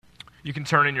You can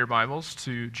turn in your Bibles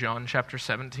to John chapter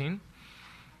 17.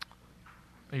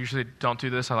 I usually don't do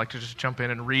this. I like to just jump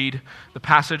in and read the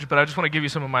passage, but I just want to give you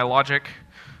some of my logic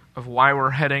of why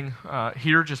we're heading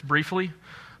here just briefly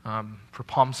for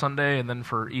Palm Sunday and then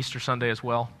for Easter Sunday as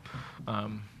well.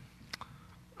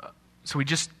 So we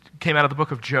just came out of the book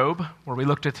of Job, where we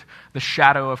looked at the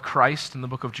shadow of Christ in the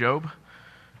book of Job.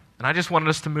 And I just wanted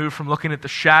us to move from looking at the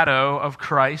shadow of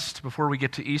Christ before we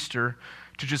get to Easter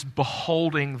to just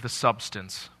beholding the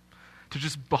substance, to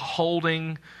just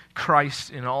beholding Christ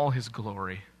in all his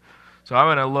glory. So I'm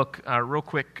going to look real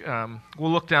quick.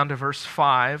 We'll look down to verse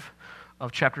 5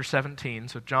 of chapter 17.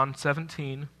 So John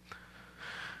 17,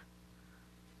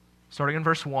 starting in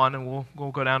verse 1, and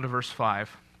we'll go down to verse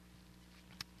 5.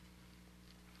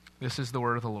 This is the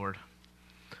word of the Lord.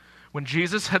 When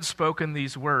Jesus had spoken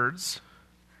these words,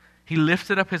 he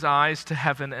lifted up his eyes to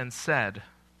heaven and said,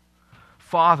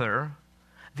 "Father,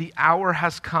 the hour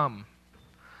has come.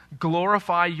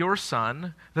 Glorify your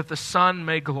Son, that the Son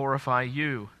may glorify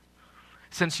you,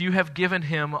 since you have given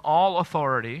him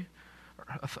authority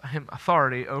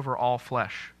over all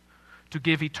flesh, to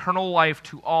give eternal life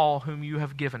to all whom you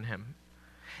have given him.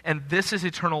 And this is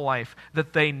eternal life,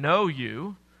 that they know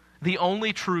you, the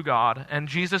only true God, and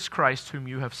Jesus Christ whom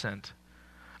you have sent.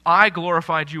 I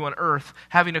glorified you on earth,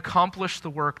 having accomplished the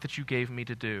work that you gave me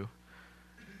to do.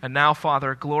 And now,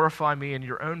 Father, glorify me in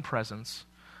your own presence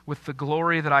with the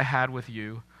glory that I had with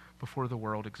you before the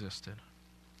world existed."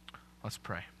 Let's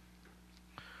pray.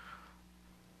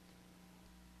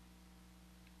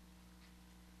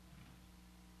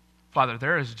 Father,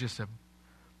 there is just a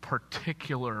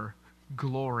particular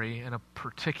glory and a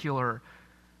particular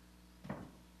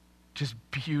just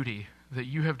beauty that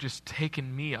you have just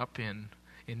taken me up in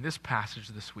this passage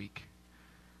this week.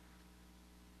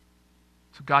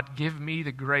 So God, give me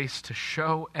the grace to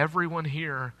show everyone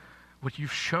here what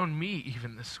you've shown me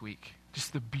even this week.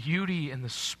 Just the beauty and the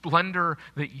splendor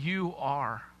that you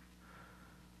are.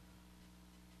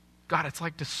 God, it's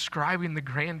like describing the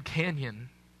Grand Canyon.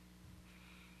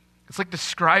 It's like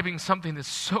describing something that's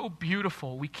so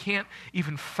beautiful, we can't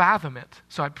even fathom it.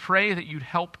 So I pray that you'd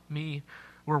help me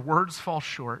where words fall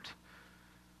short.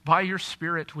 By your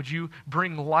Spirit, would you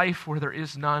bring life where there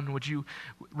is none? Would you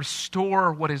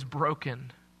restore what is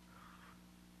broken?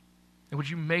 And would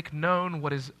you make known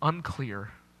what is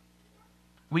unclear?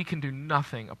 We can do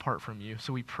nothing apart from you,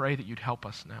 so we pray that you'd help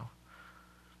us now.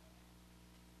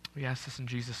 We ask this in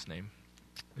Jesus' name.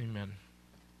 Amen.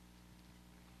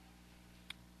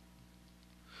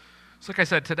 So like I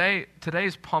said,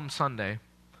 today's Palm Sunday.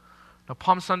 Now,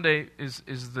 Palm Sunday is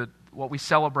what we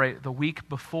celebrate the week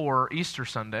before Easter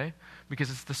Sunday, because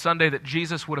it's the Sunday that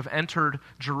Jesus would have entered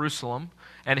Jerusalem,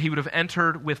 and he would have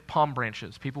entered with palm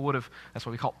branches. That's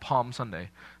what we call Palm Sunday.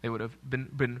 They would have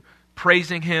been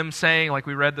praising him, saying, like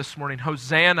we read this morning,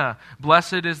 "Hosanna,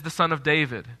 blessed is the Son of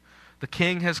David. The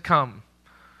King has come."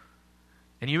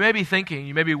 And you may be thinking,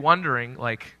 you may be wondering,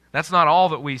 like, that's not all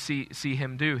that we see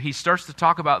him do. He starts to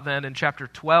talk about then in chapter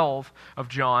 12 of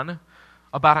John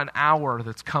about an hour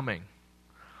that's coming.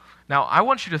 Now, I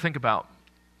want you to think about,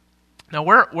 now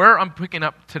where I'm picking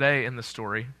up today in the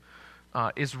story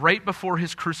is right before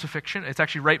his crucifixion. It's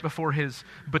actually right before his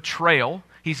betrayal.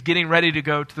 He's getting ready to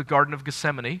go to the Garden of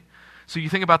Gethsemane. So you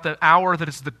think about the hour that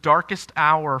is the darkest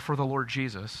hour for the Lord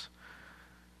Jesus.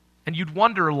 And you'd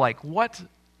wonder, like, what,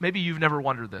 maybe you've never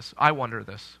wondered this. I wonder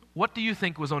this. What do you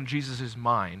think was on Jesus'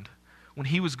 mind when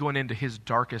he was going into his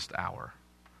darkest hour?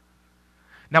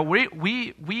 Now,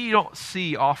 we don't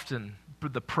see often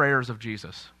the prayers of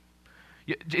Jesus.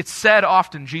 It's said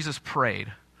often Jesus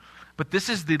prayed, but this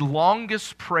is the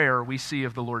longest prayer we see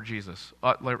of the Lord Jesus,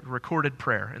 recorded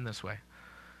prayer in this way.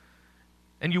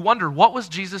 And you wonder, what was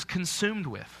Jesus consumed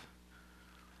with?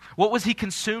 What was he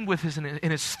consumed with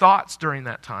in his thoughts during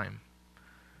that time?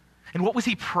 And what was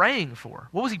he praying for?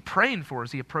 What was he praying for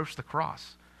as he approached the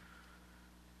cross?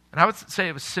 And I would say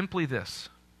it was simply this.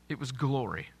 It was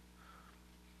glory.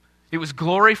 It was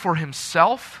glory for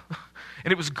himself,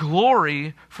 and it was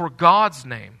glory for God's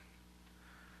name.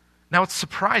 Now it's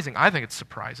surprising, I think it's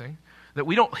surprising, that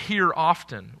we don't hear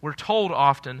often, we're told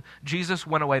often, Jesus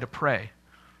went away to pray.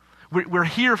 We're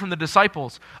hear from the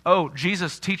disciples, "Oh,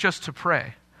 Jesus, teach us to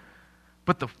pray."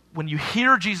 But when you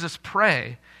hear Jesus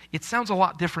pray, it sounds a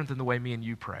lot different than the way me and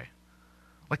you pray.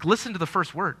 Like, listen to the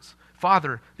first words.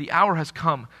 "Father, the hour has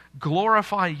come.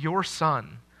 Glorify your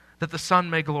Son, that the Son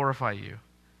may glorify you."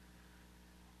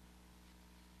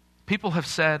 People have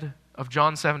said of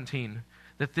John 17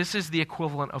 that this is the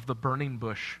equivalent of the burning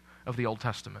bush of the Old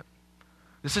Testament.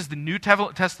 This is the New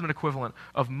Testament equivalent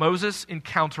of Moses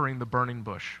encountering the burning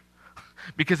bush,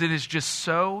 because it is just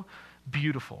so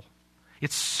beautiful.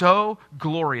 It's so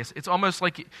glorious. It's almost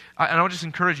like, and I would just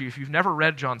encourage you, if you've never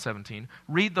read John 17,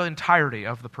 read the entirety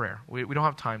of the prayer. We don't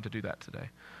have time to do that today.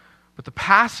 But the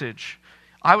passage,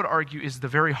 I would argue, is the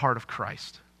very heart of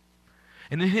Christ.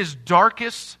 And in his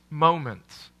darkest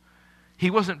moments, he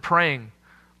wasn't praying,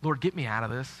 Lord, get me out of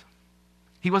this.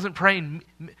 He wasn't praying,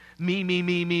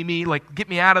 me, like, get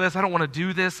me out of this. I don't want to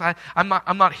do this. I'm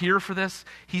not here for this.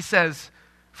 He says,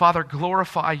 Father,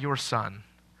 glorify your Son,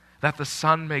 that the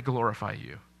Son may glorify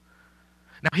you.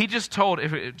 Now, he just told,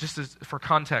 just as for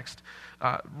context,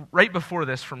 right before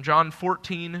this, from John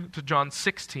 14 to John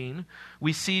 16,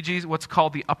 we see Jesus, what's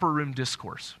called the upper room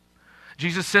discourse.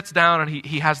 Jesus sits down and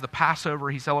he has the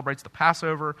Passover. He celebrates the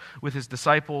Passover with his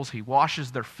disciples. He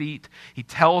washes their feet. He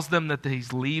tells them that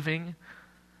he's leaving.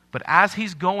 But as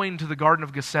he's going to the Garden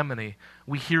of Gethsemane,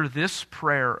 we hear this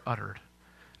prayer uttered.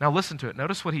 Now listen to it.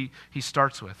 Notice what he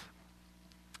starts with.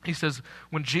 He says,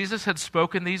 when Jesus had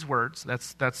spoken these words,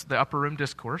 that's the upper room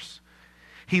discourse,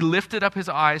 he lifted up his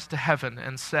eyes to heaven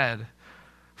and said,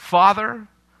 Father,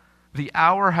 the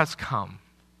hour has come.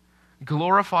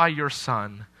 Glorify your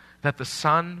Son, that the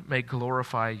Son may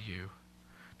glorify you.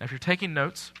 Now, if you're taking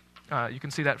notes, you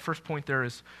can see that first point there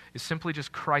is simply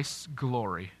just Christ's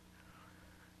glory.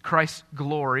 Christ's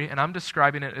glory, and I'm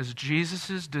describing it as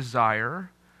Jesus' desire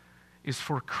is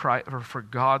for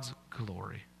God's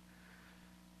glory.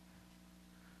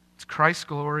 It's Christ's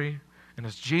glory, and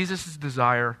as Jesus'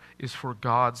 desire is for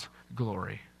God's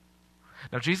glory.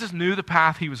 Now, Jesus knew the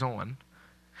path he was on,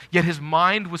 yet his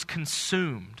mind was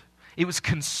consumed. It was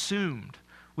consumed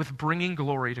with bringing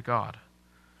glory to God.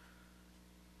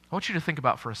 I want you to think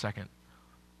about for a second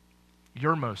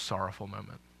your most sorrowful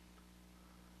moment.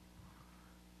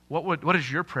 What does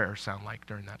your prayer sound like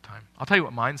during that time? I'll tell you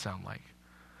what mine sound like.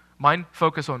 Mine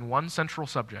focus on one central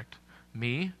subject,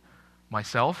 me,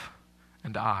 myself,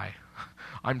 and I.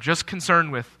 I'm just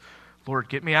concerned with, Lord,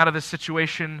 get me out of this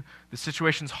situation. This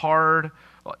situation's hard.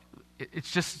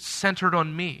 It's just centered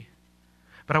on me.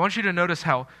 But I want you to notice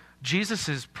how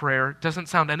Jesus' prayer doesn't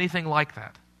sound anything like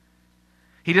that.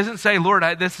 He doesn't say, Lord,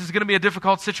 this is going to be a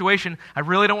difficult situation. I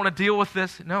really don't want to deal with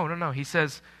this. No. He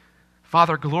says,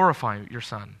 Father, glorify your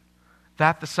Son,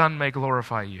 that the Son may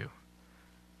glorify you.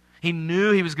 He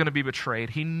knew he was going to be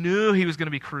betrayed. He knew he was going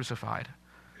to be crucified.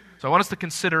 So I want us to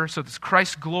consider, so this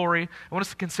Christ's glory, I want us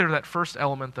to consider that first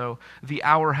element, though, the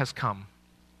hour has come.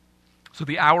 So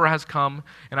the hour has come,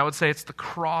 and I would say it's the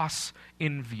cross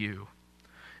in view.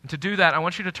 And to do that, I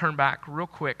want you to turn back real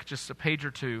quick, just a page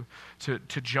or two, to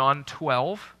John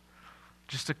 12,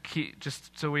 just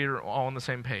so we're all on the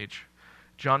same page.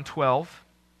 John 12.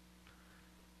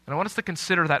 And I want us to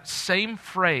consider that same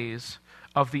phrase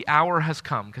of the hour has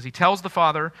come, because he tells the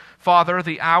Father, Father,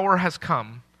 the hour has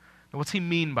come. Now, what's he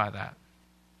mean by that?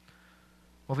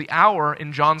 Well, the hour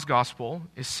in John's gospel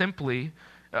is simply,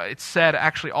 it's said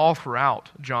actually all throughout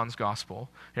John's gospel.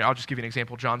 Here, I'll just give you an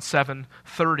example. John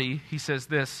 7:30, he says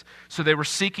this, so they were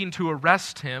seeking to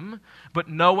arrest him, but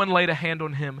no one laid a hand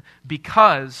on him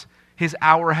because his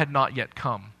hour had not yet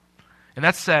come. And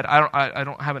that's said, I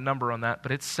don't have a number on that,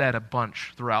 but it's said a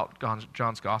bunch throughout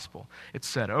John's gospel. It's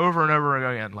said over and over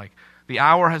again, like, the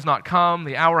hour has not come,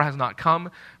 the hour has not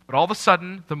come. But all of a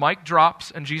sudden, the mic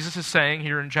drops, and Jesus is saying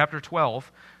here in chapter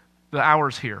 12, the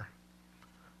hour's here.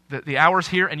 The hour's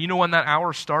here, and you know when that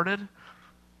hour started?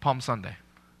 Palm Sunday.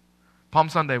 Palm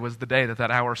Sunday was the day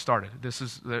that hour started.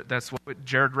 That's what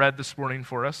Jared read this morning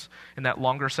for us in that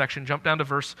longer section. Jump down to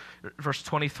verse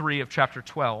 23 of chapter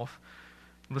 12.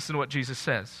 Listen to what Jesus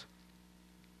says.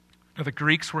 Now, the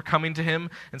Greeks were coming to him,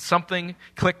 and something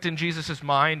clicked in Jesus'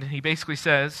 mind. He basically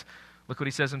says, look what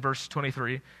he says in verse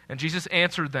 23, and Jesus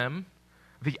answered them,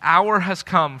 the hour has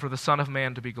come for the Son of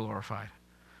Man to be glorified.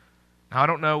 Now, I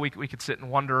don't know, we could sit and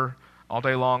wonder all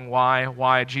day long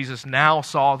why Jesus now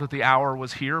saw that the hour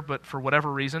was here, but for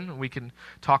whatever reason, we can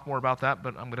talk more about that,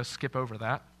 but I'm going to skip over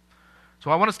that.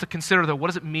 So I want us to consider, though, what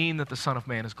does it mean that the Son of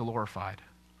Man is glorified?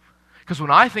 Because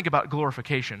when I think about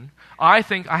glorification, I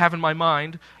have in my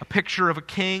mind a picture of a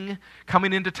king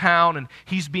coming into town and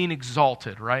he's being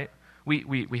exalted, right?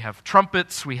 We have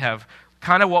trumpets, we have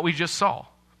kind of what we just saw,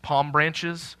 palm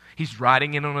branches, he's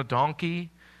riding in on a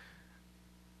donkey.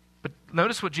 But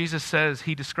notice what Jesus says.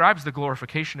 He describes the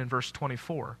glorification in verse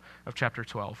 24 of chapter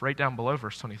 12, right down below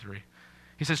verse 23.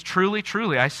 He says, truly,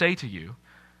 truly, I say to you,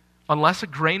 unless a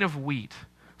grain of wheat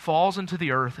falls into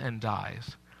the earth and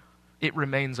dies, it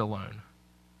remains alone.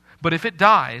 But if it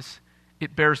dies,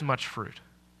 it bears much fruit.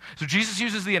 So Jesus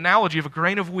uses the analogy of a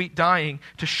grain of wheat dying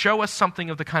to show us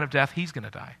something of the kind of death he's going to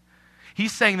die.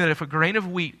 He's saying that if a grain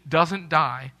of wheat doesn't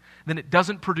die, then it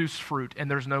doesn't produce fruit and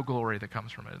there's no glory that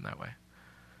comes from it in that way.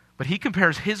 But he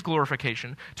compares his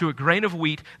glorification to a grain of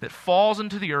wheat that falls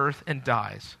into the earth and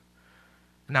dies.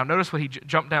 Now notice what he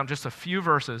jumped down just a few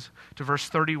verses to verse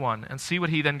 31 and see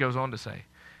what he then goes on to say.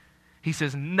 He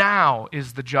says, now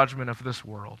is the judgment of this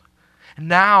world.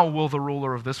 Now will the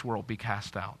ruler of this world be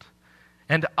cast out.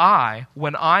 And I,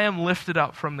 when I am lifted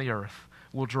up from the earth,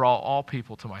 will draw all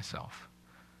people to myself.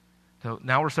 So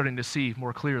now we're starting to see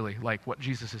more clearly like what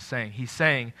Jesus is saying. He's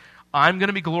saying, I'm going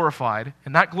to be glorified,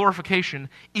 and that glorification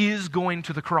is going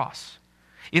to the cross.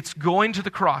 It's going to the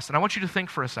cross. And I want you to think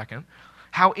for a second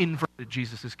how inverted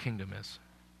Jesus' kingdom is.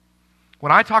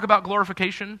 When I talk about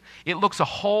glorification, it looks a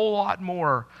whole lot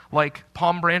more like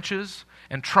palm branches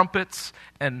and trumpets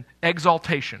and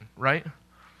exaltation, right?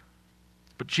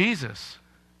 But Jesus,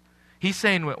 he's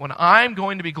saying when I'm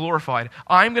going to be glorified,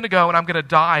 I'm going to go and I'm going to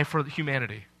die for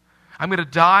humanity. I'm going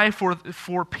to die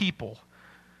for people.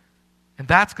 And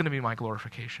that's going to be my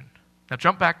glorification. Now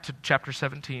jump back to chapter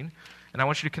 17, and I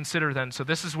want you to consider then, so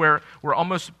this is where we're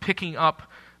almost picking up,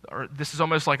 or this is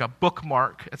almost like a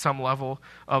bookmark at some level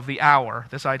of the hour.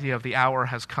 This idea of the hour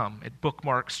has come. It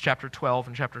bookmarks chapter 12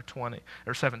 and chapter 20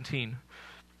 or 17.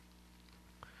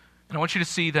 And I want you to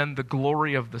see then the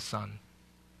glory of the Son.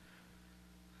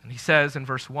 And he says in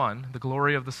verse 1, the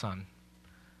glory of the Son.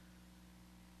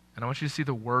 And I want you to see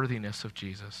the worthiness of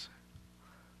Jesus.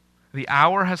 The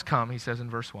hour has come, he says in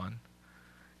verse 1.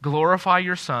 Glorify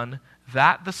your Son,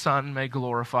 that the Son may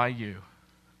glorify you.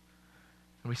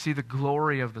 And we see the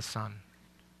glory of the Son.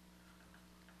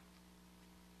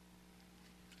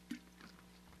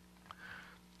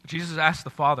 Jesus asked the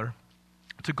Father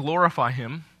to glorify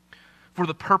him for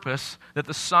the purpose that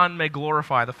the Son may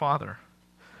glorify the Father.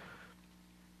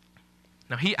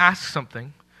 Now he asks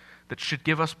something that should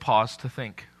give us pause to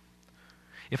think.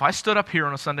 If I stood up here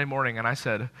on a Sunday morning and I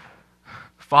said,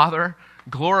 Father,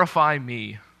 glorify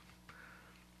me,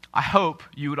 I hope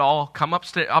you would all come up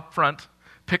front,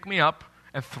 pick me up,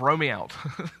 and throw me out.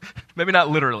 Maybe not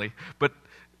literally, but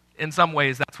in some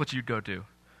ways that's what you'd go do.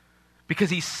 Because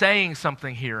he's saying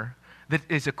something here that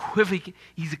is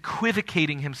he's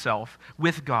equivocating himself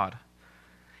with God.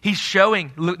 He's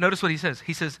showing, notice what he says.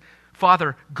 He says,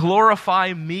 Father,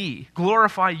 glorify me,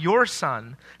 glorify your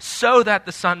Son, so that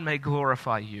the Son may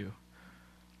glorify you.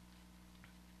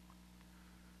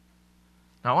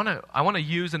 Now I want to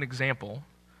use an example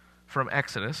from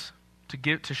Exodus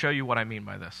to show you what I mean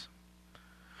by this.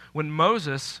 When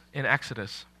Moses in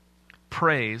Exodus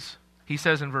prays, he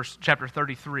says in chapter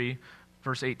 33,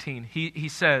 verse 18, he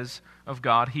says of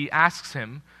God, he asks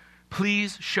him,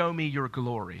 please show me your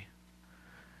glory.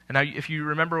 And now if you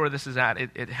remember where this is at,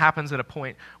 it happens at a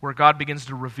point where God begins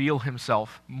to reveal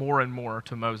himself more and more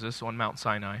to Moses on Mount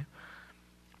Sinai.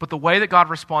 But the way that God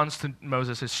responds to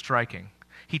Moses is striking.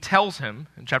 He tells him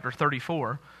in chapter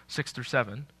 34, 6 through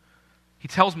 7, he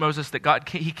tells Moses that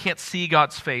he can't see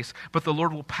God's face, but the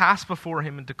Lord will pass before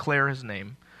him and declare his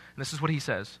name. And this is what he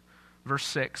says. Verse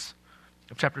 6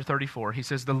 of chapter 34, he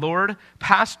says, the Lord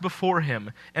passed before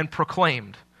him and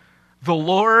proclaimed, the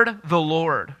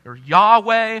Lord, or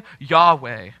Yahweh,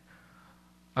 Yahweh,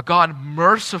 a God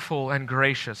merciful and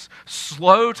gracious,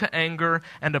 slow to anger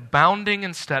and abounding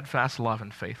in steadfast love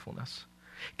and faithfulness,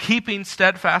 keeping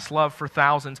steadfast love for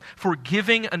thousands,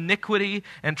 forgiving iniquity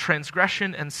and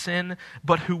transgression and sin,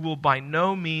 but who will by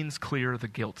no means clear the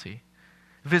guilty,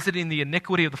 visiting the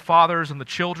iniquity of the fathers and the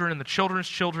children's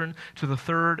children to the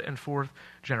third and fourth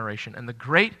generation. And the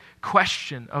great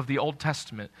question of the Old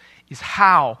Testament is,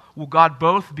 how will God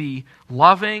both be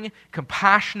loving,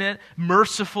 compassionate,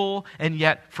 merciful, and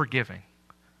yet forgiving?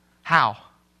 How?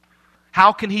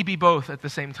 How can he be both at the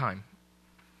same time?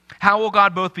 How will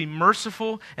God both be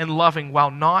merciful and loving while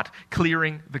not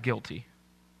clearing the guilty?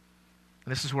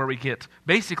 And this is where we get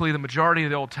basically the majority of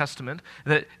the Old Testament,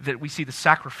 that we see the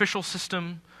sacrificial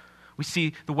system, we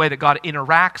see the way that God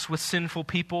interacts with sinful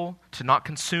people to not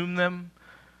consume them.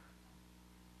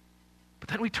 But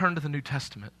then we turn to the New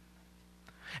Testament,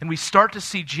 and we start to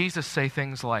see Jesus say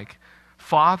things like,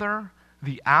 Father,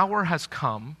 the hour has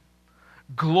come,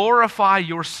 glorify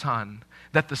your Son,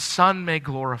 that the Son may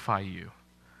glorify you.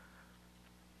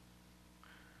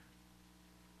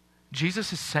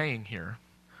 Jesus is saying here,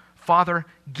 Father,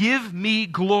 give me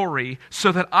glory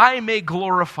so that I may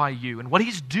glorify you. And what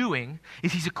he's doing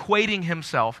is he's equating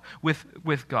himself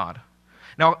with God.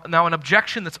 Now, an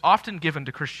objection that's often given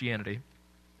to Christianity,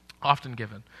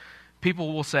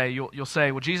 people will say, you'll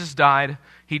say, well, Jesus died,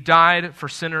 he died for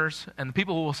sinners, and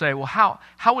people will say, well, how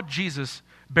would Jesus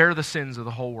bear the sins of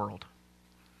the whole world?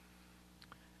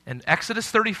 In Exodus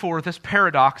 34, this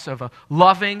paradox of a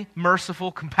loving,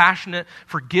 merciful, compassionate,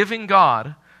 forgiving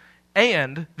God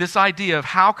and this idea of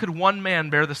how could one man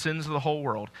bear the sins of the whole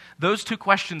world, those two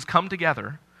questions come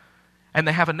together and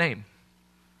they have a name.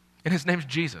 And his name's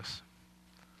Jesus.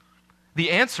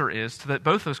 The answer is to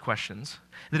both those questions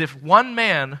that if one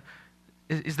man,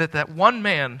 is that one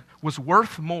man was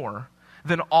worth more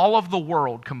than all of the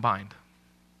world combined.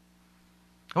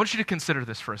 I want you to consider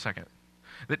this for a second.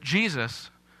 That Jesus,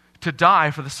 to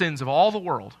die for the sins of all the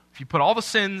world, if you put all the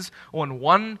sins on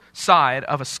one side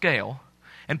of a scale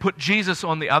and put Jesus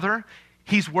on the other,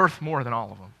 he's worth more than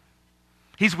all of them.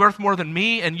 He's worth more than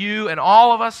me and you and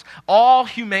all of us, all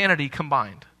humanity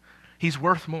combined. He's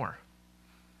worth more.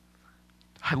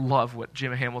 I love what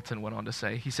Jim Hamilton went on to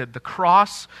say. He said, the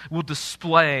cross will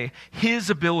display his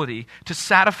ability to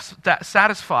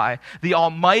satisfy the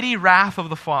almighty wrath of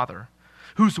the Father,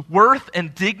 whose worth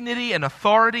and dignity and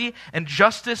authority and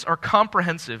justice are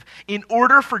comprehensive. In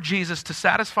order for Jesus to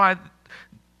satisfy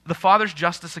the Father's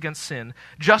justice against sin,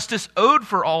 justice owed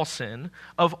for all sin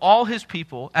of all his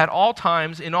people at all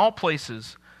times, in all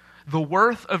places, the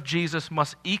worth of Jesus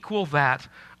must equal that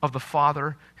of the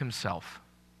Father himself.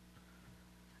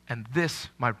 And this,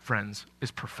 my friends,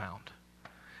 is profound.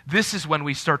 This is when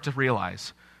we start to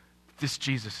realize this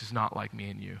Jesus is not like me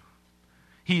and you.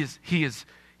 He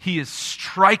is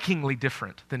strikingly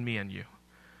different than me and you.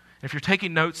 And if you're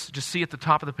taking notes, just see at the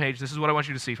top of the page, this is what I want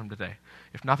you to see from today.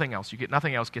 If nothing else, you get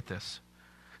nothing else, get this.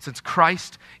 Since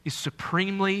Christ is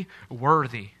supremely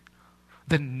worthy,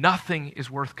 then nothing is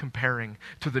worth comparing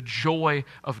to the joy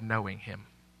of knowing him.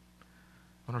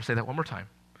 I want to say that one more time.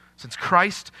 Since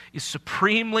Christ is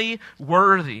supremely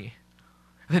worthy,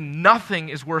 then nothing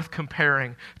is worth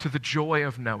comparing to the joy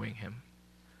of knowing him.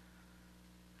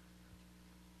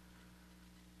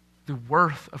 The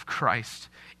worth of Christ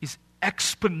is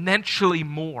exponentially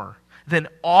more than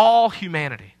all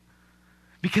humanity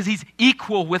because he's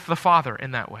equal with the Father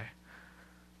in that way.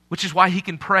 Which is why he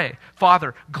can pray,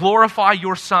 Father, glorify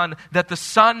your Son, that the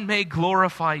Son may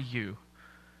glorify you.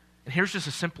 And here's just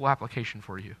a simple application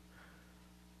for you.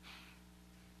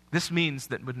 This means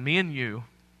that when me and you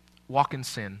walk in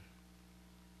sin,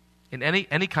 in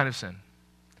any kind of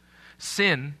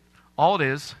sin, all it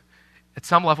is, at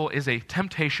some level, is a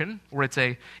temptation, or it's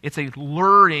a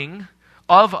luring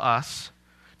of us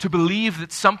to believe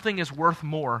that something is worth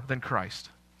more than Christ.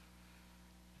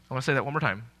 I want to say that one more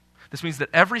time. This means that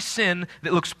every sin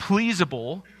that looks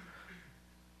pleasable,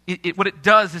 what it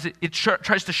does is it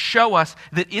tries to show us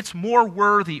that it's more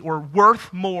worthy or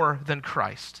worth more than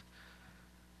Christ.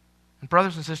 And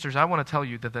brothers and sisters, I want to tell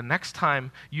you that the next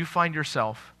time you find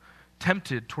yourself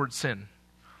tempted towards sin,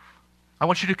 I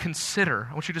want you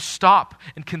to stop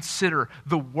and consider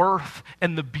the worth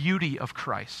and the beauty of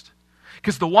Christ.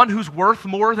 Because the one who's worth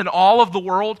more than all of the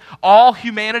world, all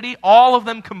humanity, all of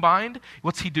them combined,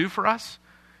 what's he do for us?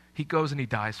 He goes and he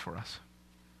dies for us.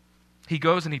 He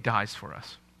goes and he dies for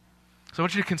us. So I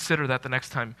want you to consider that the next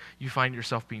time you find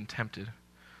yourself being tempted.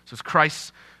 So it's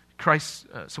Christ.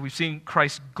 So we've seen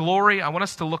Christ's glory. I want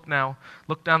us to look down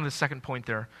to the second point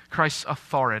there, Christ's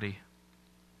authority.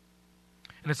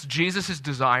 And it's Jesus'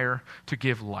 desire to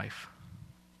give life.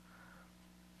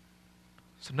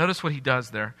 So notice what he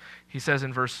does there. He says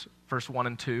in verse 1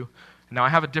 and 2, and now I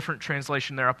have a different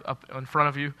translation there up in front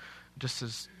of you, just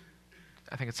as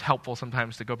I think it's helpful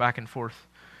sometimes to go back and forth.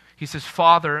 He says,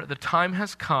 Father, the time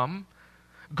has come,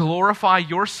 glorify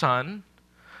your Son,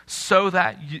 so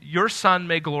that your Son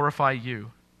may glorify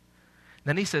you.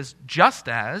 Then he says, just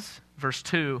as, verse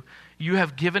 2, you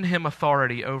have given him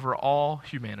authority over all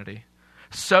humanity,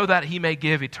 so that he may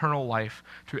give eternal life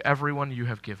to everyone you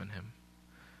have given him.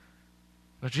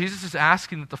 Now Jesus is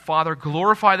asking that the Father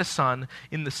glorify the Son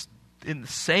in the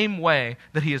same way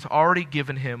that he has already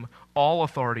given him all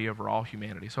authority over all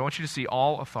humanity. So I want you to see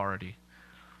all authority.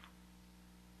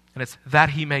 And it's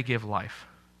that he may give life.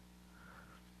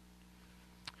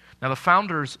 Now, the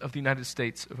founders of the United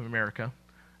States of America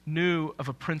knew of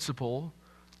a principle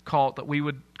that we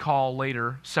would call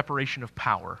later separation of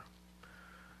power.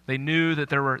 They knew that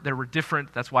there were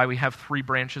different, that's why we have 3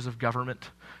 branches of government,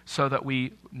 so that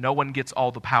no one gets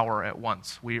all the power at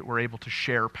once. We're able to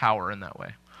share power in that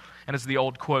way. And as the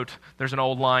old quote, there's an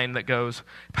old line that goes,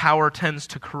 power tends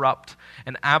to corrupt,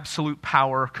 and absolute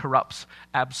power corrupts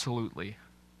absolutely.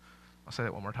 I'll say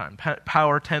that one more time.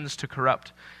 Power tends to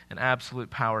corrupt, and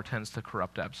absolute power tends to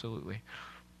corrupt absolutely.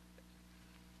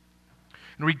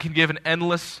 And we can give an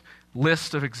endless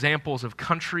list of examples of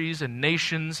countries and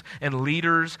nations and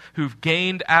leaders who've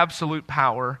gained absolute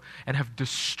power and have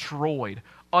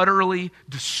utterly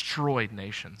destroyed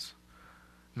nations.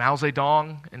 Mao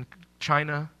Zedong in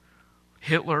China,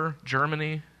 Hitler,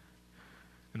 Germany,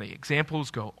 and the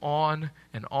examples go on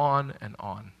and on and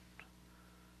on.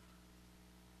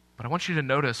 But I want you to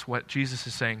notice what Jesus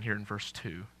is saying here in verse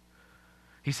 2.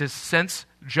 He says, since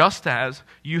just as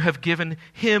you have given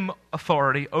him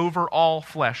authority over all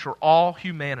flesh or all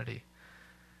humanity.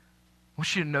 I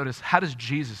want you to notice, how does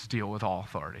Jesus deal with all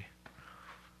authority?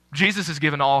 Jesus is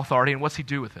given all authority, and what's he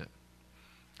do with it?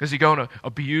 Does he go and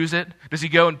abuse it? Does he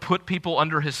go and put people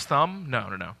under his thumb?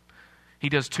 No. He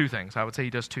does two things. I would say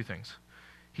he does two things.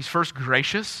 He's first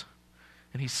gracious,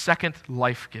 and he's second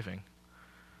life-giving.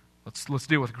 Let's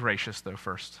deal with gracious, though,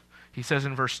 first. He says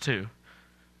in verse 2,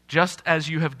 just as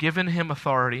you have given him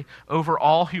authority over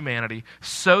all humanity,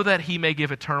 so that he may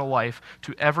give eternal life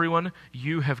to everyone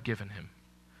you have given him.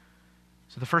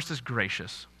 So the first is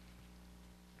gracious.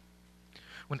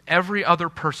 When every other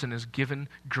person is given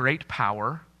great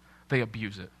power, they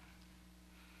abuse it.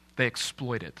 They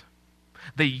exploit it.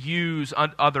 They use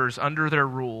others under their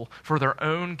rule for their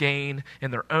own gain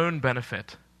and their own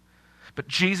benefit. But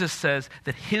Jesus says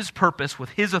that his purpose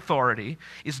with his authority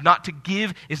is not to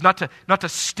give, is not to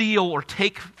steal or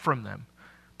take from them,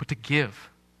 but to give.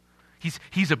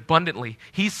 He's abundantly.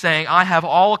 He's saying, I have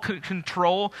all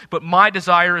control, but my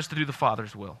desire is to do the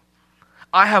Father's will.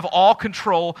 I have all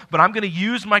control, but I'm going to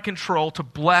use my control to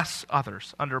bless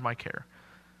others under my care.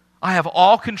 I have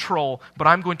all control, but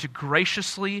I'm going to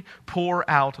graciously pour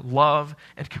out love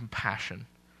and compassion.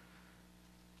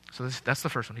 So that's the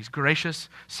first one. He's gracious.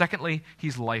 Secondly,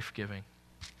 he's life-giving.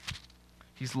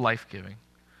 He's life-giving.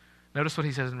 Notice what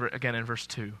he says again in verse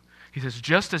 2. He says,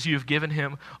 just as you have given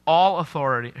him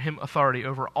authority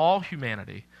over all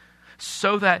humanity,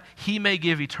 so that he may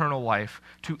give eternal life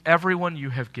to everyone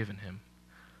you have given him.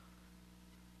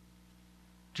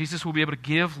 Jesus will be able to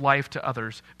give life to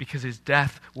others because his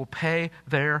death will pay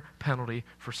their penalty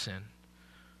for sin.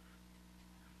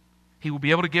 He will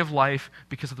be able to give life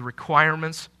because of the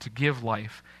requirements to give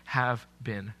life have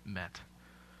been met.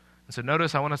 And so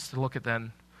notice, I want us to look at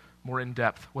then more in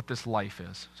depth what this life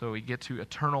is. So we get to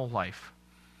eternal life.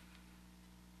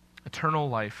 Eternal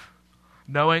life,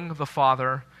 knowing the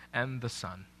Father and the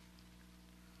Son.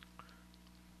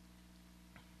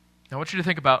 Now I want you to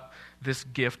think about this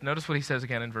gift. Notice what he says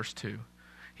again in verse 2.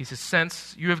 He says,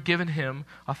 since you have given him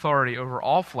authority over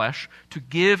all flesh to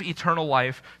give eternal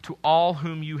life to all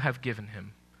whom you have given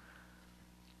him.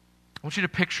 I want you to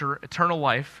picture eternal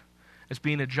life as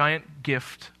being a giant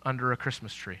gift under a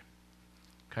Christmas tree.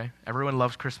 Okay? Everyone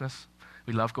loves Christmas.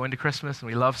 We love going to Christmas, and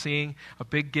we love seeing a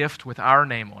big gift with our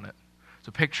name on it.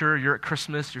 So picture you're at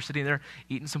Christmas, you're sitting there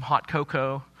eating some hot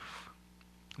cocoa.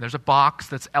 There's a box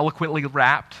that's eloquently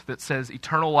wrapped that says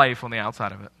eternal life on the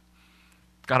outside of it.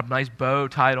 It's got a nice bow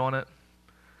tied on it.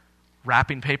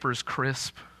 Wrapping paper is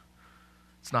crisp.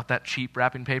 It's not that cheap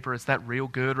wrapping paper. It's that real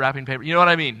good wrapping paper. You know what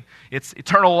I mean? It's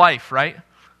eternal life, right?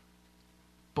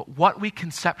 But what we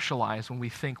conceptualize when we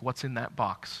think what's in that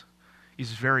box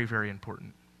is very, very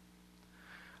important.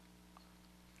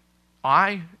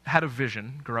 I had a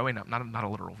vision growing up, not a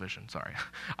literal vision, sorry.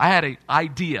 I had an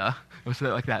idea, let's say it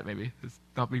like that maybe, it's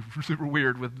not be super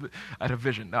weird with, I had a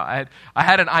vision. No, I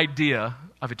had an idea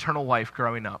of eternal life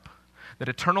growing up. That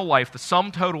eternal life, the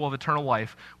sum total of eternal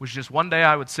life, was just one day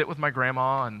I would sit with my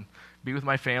grandma and be with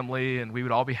my family, and we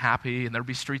would all be happy, and there'd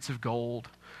be streets of gold.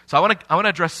 So I want to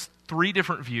address 3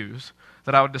 different views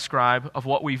that I would describe of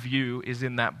what we view is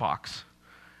in that box.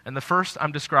 And the first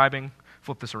I'm describing,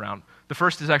 flip this around. The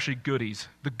first is actually goodies,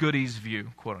 the goodies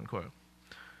view, quote unquote.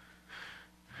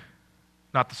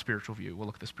 Not the spiritual view. We'll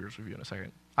look at the spiritual view in a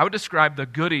second. I would describe the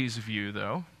goodies view,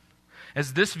 though,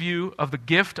 as this view of the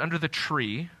gift under the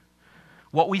tree.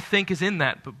 What we think is in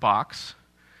that box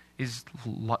is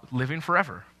living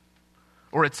forever,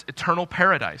 or it's eternal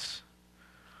paradise.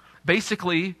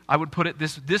 Basically, I would put it,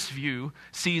 this view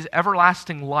sees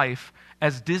everlasting life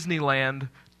as Disneyland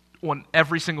on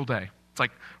every single day. It's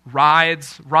like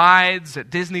rides at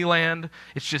Disneyland.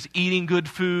 It's just eating good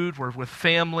food. We're with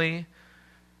family.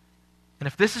 And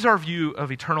if this is our view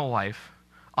of eternal life,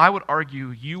 I would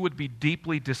argue you would be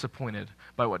deeply disappointed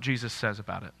by what Jesus says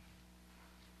about it.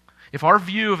 If our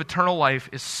view of eternal life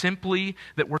is simply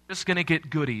that we're just going to get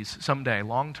goodies someday,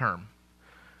 long term,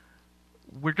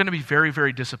 we're going to be very,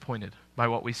 very disappointed by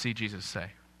what we see Jesus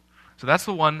say. So that's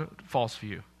the one false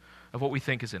view of what we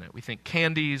think is in it. We think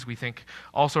candies, we think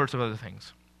all sorts of other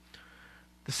things.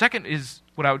 The second is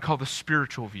what I would call the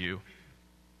spiritual view.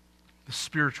 The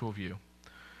spiritual view.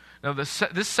 Now,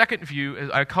 this second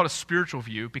view, I call it a spiritual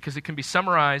view because it can be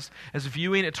summarized as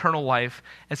viewing eternal life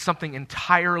as something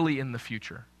entirely in the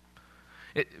future.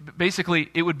 Basically,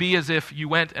 it would be as if you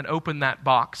went and opened that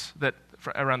box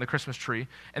around the Christmas tree,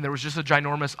 and there was just a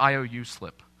ginormous IOU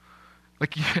slip.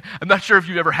 Like, I'm not sure if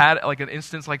you've ever had like an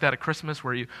instance like that at Christmas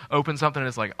where you open something and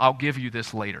it's like, I'll give you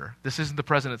this later. This isn't the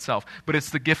present itself, but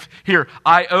it's the gift. Here,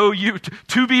 I owe you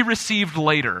to be received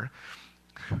later.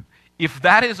 If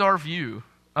that is our view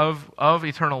of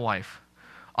eternal life,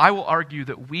 I will argue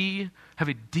that we have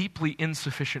a deeply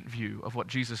insufficient view of what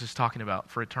Jesus is talking about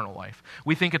for eternal life.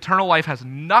 We think eternal life has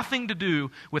nothing to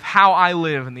do with how I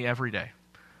live in the everyday.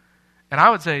 And I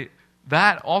would say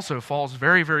that also falls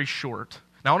very, very short.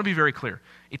 Now, I want to be very clear.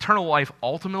 Eternal life,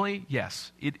 ultimately,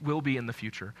 yes, it will be in the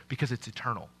future because it's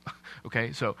eternal.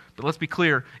 Okay, but let's be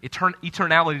clear.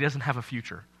 Eternality doesn't have a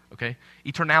future. Okay,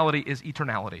 eternality is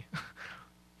eternality.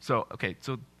 So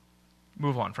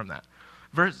move on from that.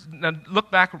 Now,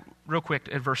 look back real quick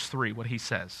at verse 3, what he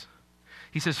says.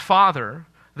 He says, Father,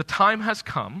 the time has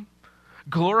come.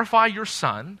 Glorify your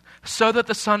Son, so that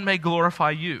the Son may glorify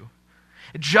you.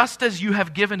 Just as you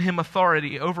have given him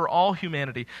authority over all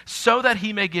humanity, so that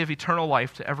he may give eternal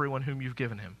life to everyone whom you've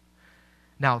given him.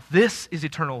 Now, this is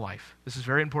eternal life. This is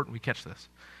very important we catch this,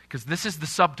 because this is the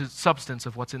substance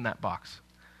of what's in that box.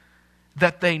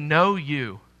 That they know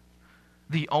you,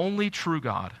 the only true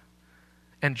God,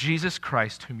 and Jesus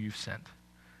Christ whom you've sent.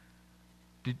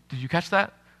 Did you catch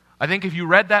that? I think if you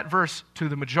read that verse to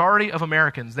the majority of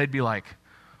Americans, they'd be like,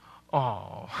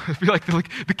 oh, it'd be like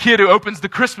the kid who opens the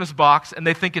Christmas box and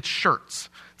they think it's shirts.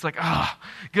 It's like,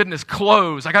 goodness,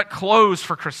 clothes. I got clothes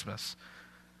for Christmas.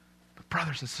 But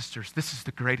brothers and sisters, this is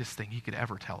the greatest thing he could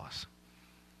ever tell us.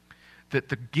 That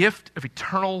the gift of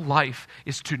eternal life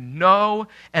is to know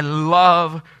and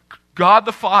love God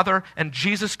the Father and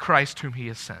Jesus Christ whom he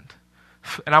has sent.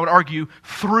 And I would argue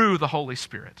through the Holy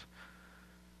Spirit.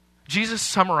 Jesus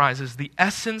summarizes the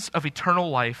essence of eternal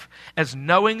life as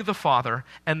knowing the Father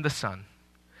and the Son.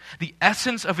 The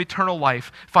essence of eternal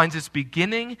life finds its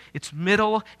beginning, its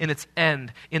middle, and its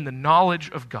end in the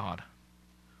knowledge of God.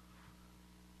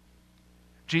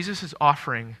 Jesus is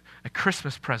offering a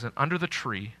Christmas present under the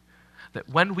tree that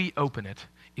when we open it,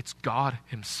 it's God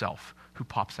himself who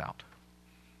pops out.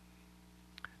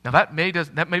 Now that may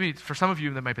be, for some of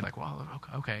you, that might be like, well,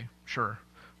 okay, sure.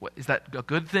 What, is that a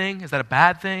good thing? Is that a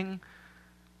bad thing?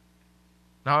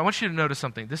 Now, I want you to notice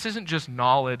something. This isn't just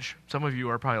knowledge. Some of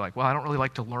you are probably like, well, I don't really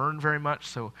like to learn very much,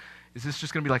 so is this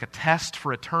just going to be like a test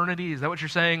for eternity? Is that what you're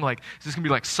saying? Like, is this going to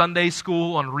be like Sunday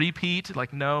school on repeat?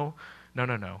 Like, no.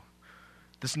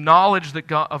 This knowledge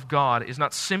of God is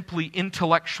not simply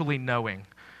intellectually knowing.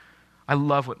 I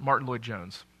love what Martin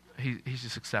Lloyd-Jones, he's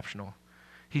just exceptional.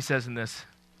 He says in this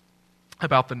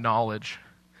about the knowledge.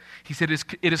 He said,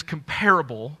 it is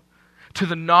comparable to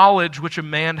the knowledge which a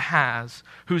man has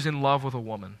who's in love with a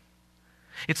woman.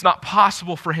 It's not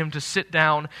possible for him to sit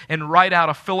down and write out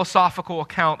a philosophical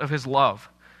account of his love.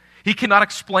 He cannot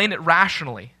explain it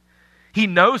rationally. He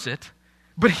knows it,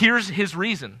 but here's his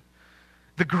reason.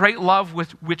 The great love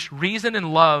with which reason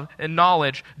and love and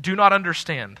knowledge do not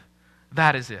understand.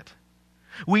 That is it.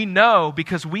 We know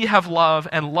because we have love,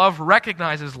 and love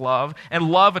recognizes love,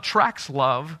 and love attracts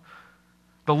love.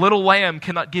 The little lamb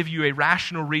cannot give you a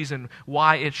rational reason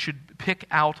why it should pick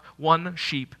out one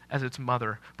sheep as its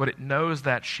mother, but it knows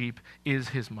that sheep is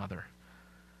his mother.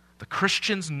 The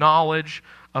Christian's knowledge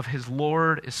of his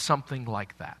Lord is something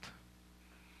like that.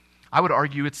 I would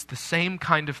argue it's the same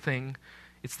kind of thing.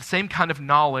 It's the same kind of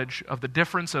knowledge of the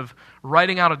difference of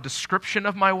writing out a description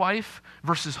of my wife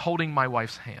versus holding my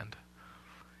wife's hand.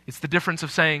 It's the difference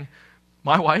of saying,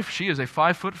 my wife, she is a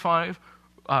 5'5",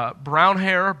 brown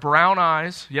hair, brown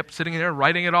eyes, sitting there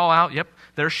writing it all out,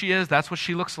 there she is, that's what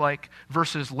she looks like,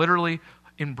 versus literally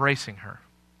embracing her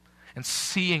and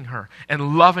seeing her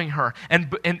and loving her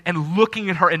and looking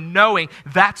at her and knowing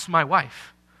that's my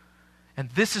wife.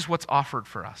 And this is what's offered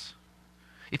for us.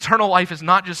 Eternal life is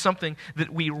not just something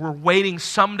that we were waiting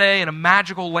someday in a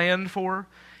magical land for.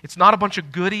 It's not a bunch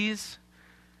of goodies.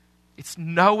 It's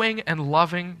knowing and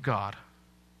loving God.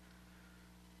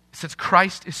 Since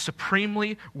Christ is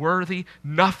supremely worthy,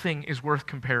 nothing is worth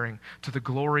comparing to the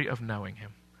glory of knowing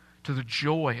him, to the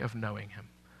joy of knowing him.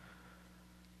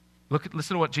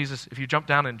 Listen to what Jesus, if you jump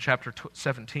down in chapter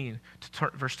 17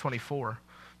 to verse 24,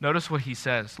 notice what he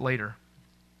says later.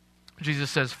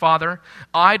 Jesus says, Father,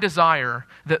 I desire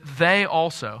that they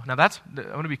also, now I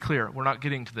want to be clear, we're not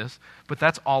getting to this, but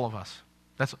that's all of us.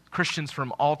 That's Christians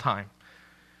from all time.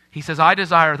 He says, I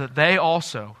desire that they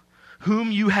also,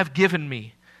 whom you have given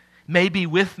me, may be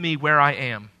with me where I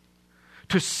am,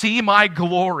 to see my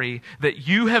glory that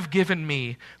you have given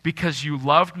me because you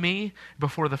loved me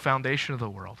before the foundation of the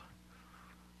world.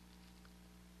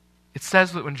 It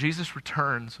says that when Jesus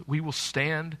returns, we will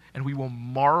stand and we will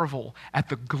marvel at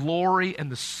the glory and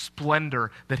the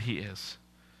splendor that he is.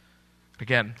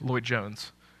 Again,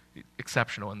 Lloyd-Jones,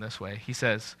 exceptional in this way. He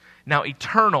says, now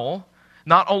eternal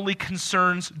not only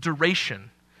concerns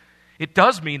duration. It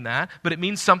does mean that, but it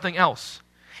means something else.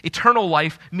 Eternal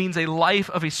life means a life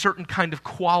of a certain kind of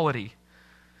quality.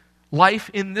 Life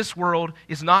in this world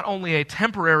is not only a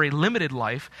temporary, limited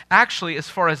life. Actually, as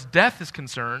far as death is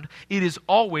concerned, it is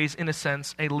always, in a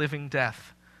sense, a living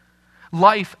death.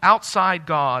 Life outside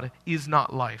God is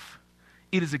not life.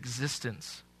 It is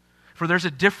existence. For there's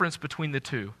a difference between the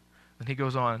two. And he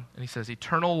goes on and he says,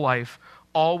 eternal life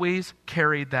always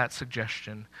carried that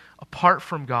suggestion. Apart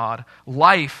from God,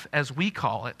 life, as we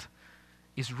call it,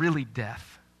 is really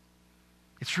death.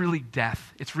 It's really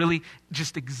death. It's really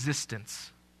just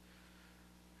existence.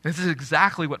 This is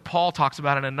exactly what Paul talks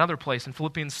about in another place in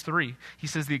Philippians 3. He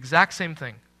says the exact same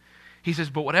thing. He says,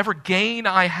 but whatever gain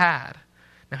I had.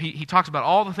 Now he talks about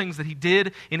all the things that he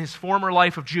did in his former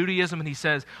life of Judaism, and he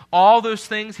says, all those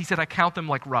things, he said, I count them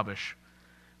like rubbish.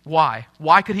 Why?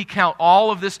 Why could he count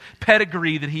all of this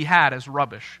pedigree that he had as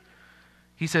rubbish?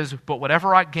 He says, but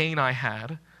whatever gain I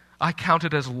had, I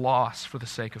counted as loss for the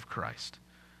sake of Christ.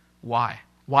 Why?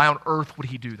 Why on earth would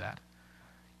he do that?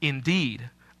 Indeed,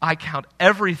 I count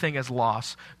everything as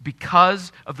loss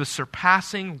because of the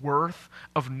surpassing worth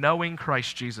of knowing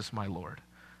Christ Jesus my Lord.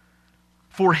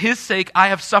 For his sake I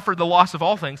have suffered the loss of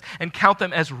all things and count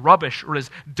them as rubbish or as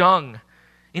dung,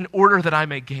 in order that I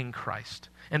may gain Christ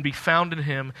and be found in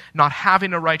him, not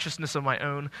having a righteousness of my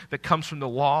own that comes from the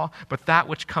law, but that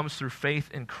which comes through faith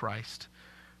in Christ,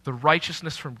 the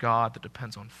righteousness from God that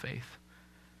depends on faith.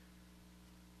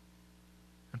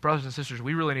 And brothers and sisters,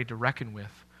 we really need to reckon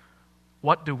with,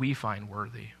 what do we find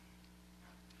worthy?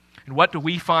 And what do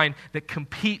we find that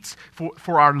competes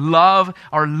for our love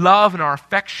and our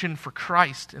affection for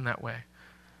Christ in that way?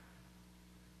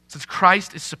 Since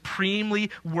Christ is supremely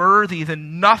worthy,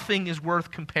 then nothing is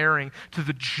worth comparing to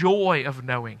the joy of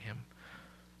knowing him.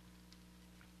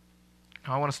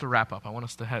 Now I want us to wrap up. I want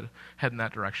us to head in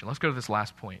that direction. Let's go to this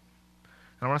last point.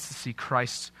 And I want us to see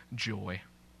Christ's joy.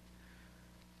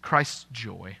 Christ's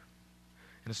joy.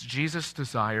 And it's Jesus'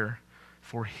 desire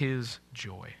for his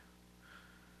joy.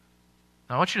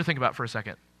 Now I want you to think about for a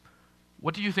second.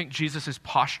 What do you think Jesus'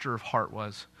 posture of heart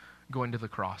was going to the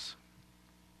cross?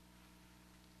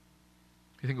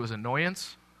 Do you think it was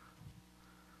annoyance?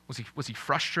 Was he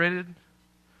frustrated?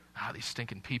 These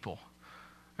stinking people.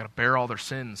 I've got to bear all their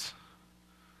sins.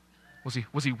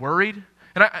 Was he worried?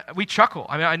 And we chuckle.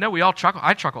 I mean, I know we all chuckle.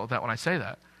 I chuckle at that when I say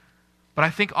that. But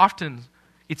I think often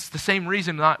it's the same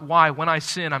reason not why when I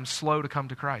sin I'm slow to come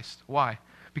to Christ. Why?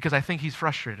 Because I think he's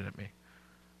frustrated at me.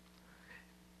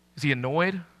 Is he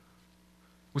annoyed?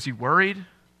 Was he worried?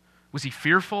 Was he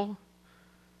fearful?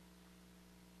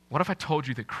 What if I told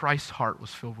you that Christ's heart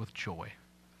was filled with joy?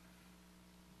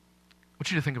 I want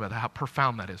you to think about that, how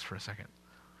profound that is for a second.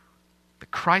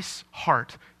 That Christ's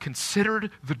heart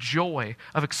considered the joy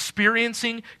of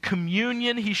experiencing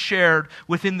communion he shared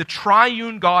within the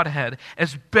triune Godhead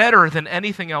as better than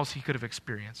anything else he could have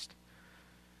experienced.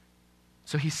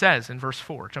 So he says in verse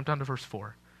 4, jump down to verse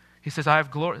 4. He says,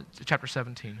 chapter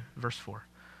 17, verse 4.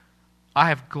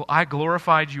 I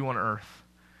glorified you on earth,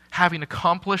 having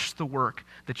accomplished the work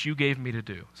that you gave me to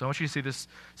do. So I want you to see this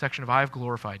section of I have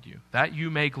glorified you, that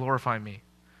you may glorify me.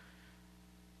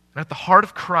 And at the heart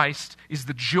of Christ is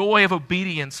the joy of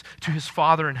obedience to his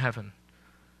Father in heaven.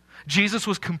 Jesus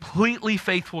was completely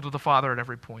faithful to the Father at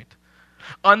every point.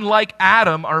 Unlike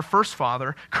Adam, our first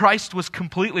father, Christ was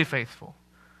completely faithful.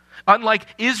 Unlike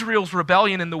Israel's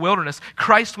rebellion in the wilderness,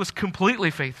 Christ was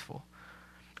completely faithful.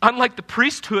 Unlike the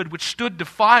priesthood which stood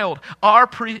defiled, our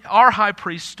high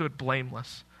priest stood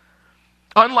blameless.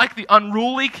 Unlike the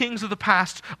unruly kings of the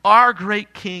past, our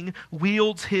great king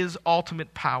wields his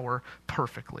ultimate power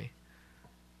perfectly.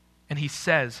 And he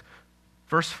says,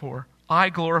 verse 4, I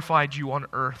glorified you on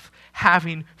earth,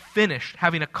 having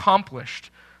accomplished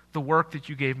the work that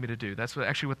you gave me to do. That's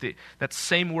that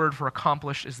same word for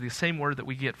accomplished is the same word that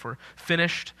we get for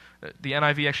finished. The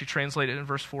NIV actually translated in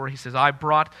verse 4. He says, I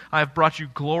have brought you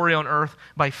glory on earth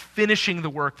by finishing the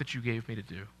work that you gave me to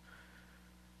do.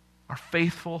 Our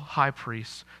faithful high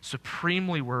priest,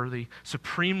 supremely worthy,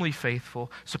 supremely faithful,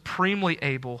 supremely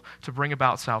able to bring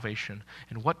about salvation.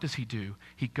 And what does he do?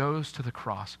 He goes to the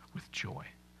cross with joy.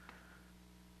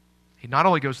 He not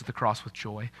only goes to the cross with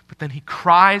joy, but then he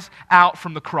cries out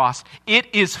from the cross, it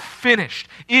is finished.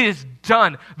 It is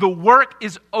done. The work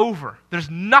is over. There's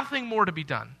nothing more to be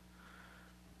done.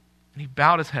 And he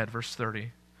bowed his head, verse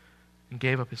 30, and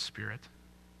gave up his spirit.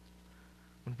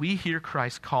 When we hear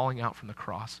Christ calling out from the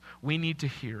cross, we need to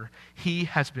hear he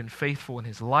has been faithful in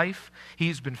his life,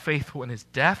 he's been faithful in his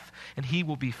death, and he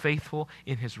will be faithful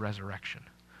in his resurrection.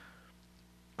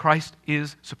 Christ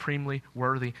is supremely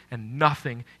worthy, and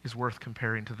nothing is worth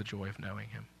comparing to the joy of knowing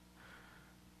him.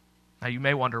 Now you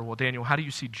may wonder, well, Daniel, how do you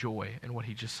see joy in what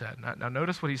he just said? Now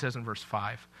notice what he says in verse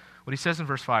 5. What he says in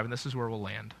verse 5, and this is where we'll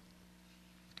land.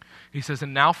 He says,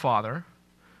 "And now, Father,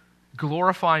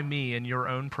 glorify me in your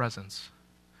own presence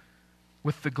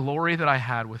with the glory that I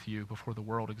had with you before the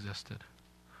world existed."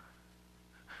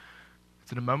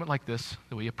 It's in a moment like this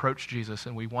that we approach Jesus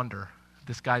and we wonder,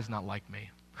 this guy's not like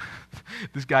me.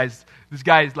 This guy's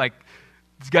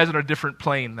on a different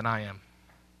plane than I am.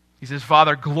 He says,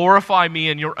 "Father, glorify me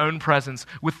in your own presence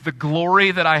with the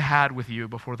glory that I had with you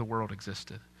before the world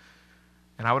existed."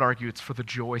 And I would argue it's for the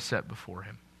joy set before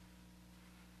him.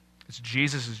 It's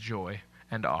Jesus' joy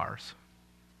and ours.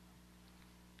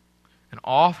 And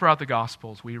all throughout the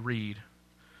Gospels we read,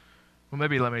 well,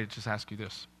 maybe let me just ask you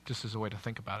this, just as a way to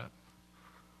think about it.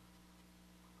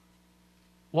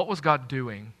 What was God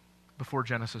doing before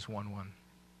Genesis 1:1?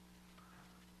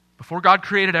 Before God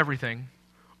created everything,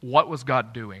 what was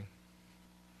God doing?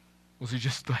 Was he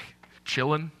just like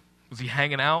chilling? Was he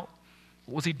hanging out?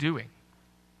 What was he doing?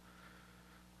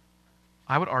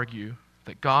 I would argue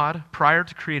that God, prior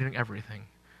to creating everything,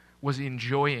 was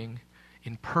enjoying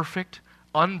in perfect,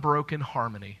 unbroken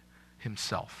harmony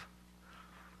himself.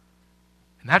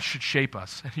 And that should shape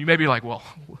us. And you may be like, well,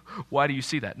 why do you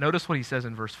see that? Notice what he says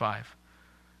in verse 5.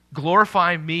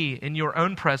 "Glorify me in your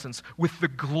own presence with the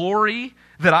glory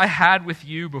that I had with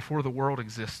you before the world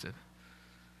existed."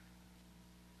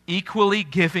 Equally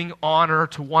giving honor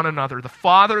to one another, the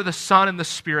Father, the Son, and the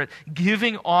Spirit,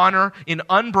 giving honor in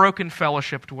unbroken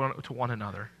fellowship to one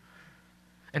another.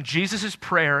 And Jesus'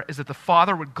 prayer is that the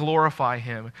Father would glorify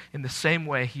him in the same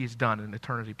way he has done in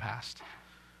eternity past.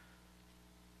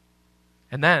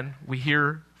 And then we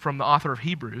hear from the author of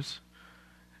Hebrews,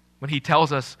 when he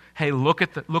tells us, hey, look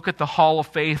at the hall of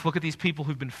faith, look at these people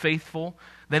who've been faithful.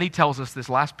 Then he tells us this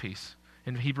last piece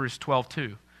in Hebrews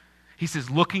 12:2. He says,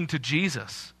 looking to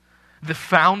Jesus, the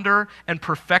founder and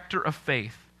perfecter of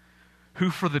faith,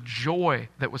 who for the joy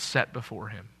that was set before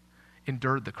him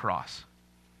endured the cross.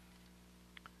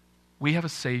 We have a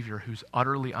Savior who's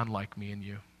utterly unlike me and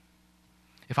you.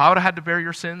 If I would have had to bear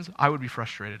your sins, I would be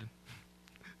frustrated.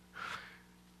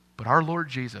 But our Lord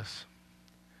Jesus,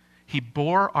 he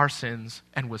bore our sins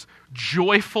and was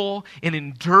joyful and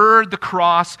endured the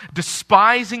cross,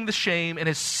 despising the shame, and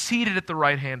is seated at the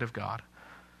right hand of God.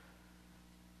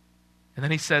 And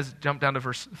then he says, jump down to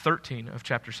verse 13 of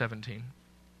chapter 17.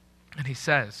 And he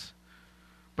says,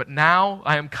 "But now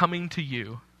I am coming to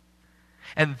you,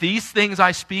 and these things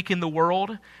I speak in the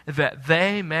world, that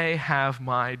they may have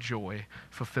my joy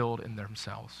fulfilled in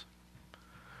themselves."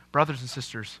 Brothers and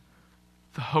sisters,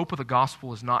 the hope of the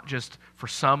gospel is not just for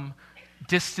some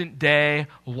distant day,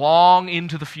 long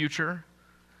into the future.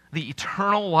 The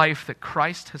eternal life that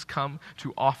Christ has come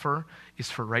to offer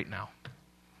is for right now.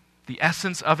 The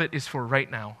essence of it is for right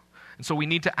now. And so we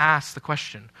need to ask the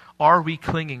question, are we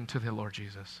clinging to the Lord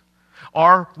Jesus?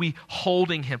 Are we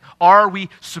holding him? Are we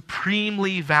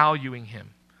supremely valuing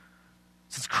him?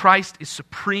 Since Christ is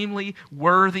supremely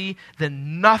worthy,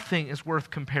 then nothing is worth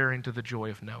comparing to the joy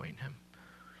of knowing him.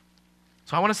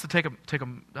 So I want us to take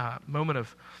a moment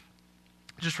of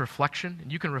just reflection,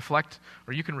 and you can reflect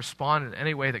or you can respond in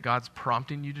any way that God's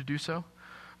prompting you to do so.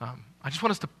 I just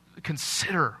want us to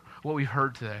consider what we've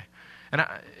heard today. And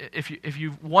if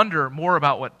you wonder more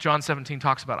about what John 17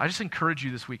 talks about, I just encourage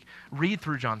you this week, read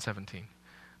through John 17.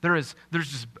 There's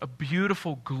just a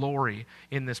beautiful glory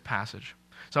in this passage.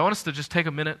 So I want us to just take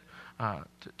a minute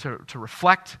to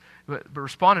reflect, but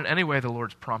respond in any way the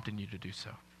Lord's prompting you to do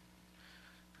so.